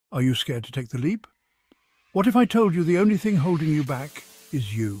Are you scared to take the leap? What if I told you the only thing holding you back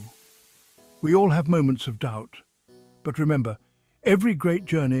is you? We all have moments of doubt. But remember, every great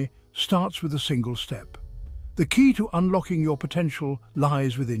journey starts with a single step. The key to unlocking your potential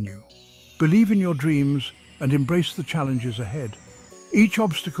lies within you. Believe in your dreams and embrace the challenges ahead. Each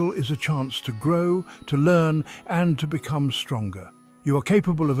obstacle is a chance to grow, to learn, and to become stronger. You are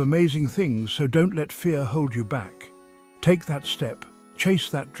capable of amazing things, so don't let fear hold you back. Take that step,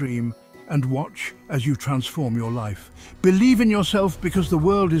 chase that dream, and watch as you transform your life. Believe in yourself because the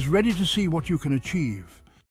world is ready to see what you can achieve.